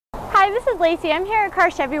Hi, this is Lacey. I'm here at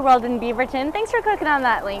Car Chevy World in Beaverton. Thanks for clicking on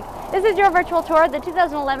that link. This is your virtual tour of the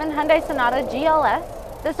 2011 Hyundai Sonata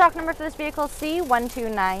Gls. The stock number for this vehicle is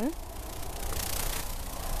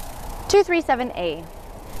C129237A.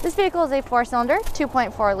 This vehicle is a 4-cylinder,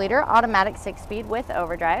 2.4-liter automatic 6-speed with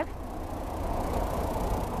overdrive.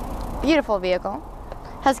 Beautiful vehicle.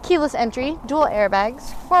 Has keyless entry, dual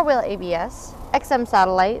airbags, 4-wheel ABS, XM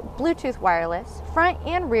satellite, Bluetooth wireless, front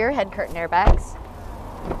and rear head curtain airbags.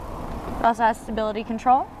 It also has stability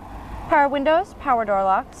control, power windows, power door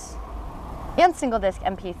locks, and single disc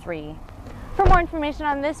MP3. For more information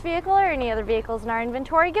on this vehicle or any other vehicles in our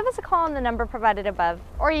inventory, give us a call on the number provided above,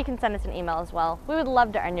 or you can send us an email as well. We would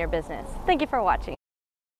love to earn your business. Thank you for watching.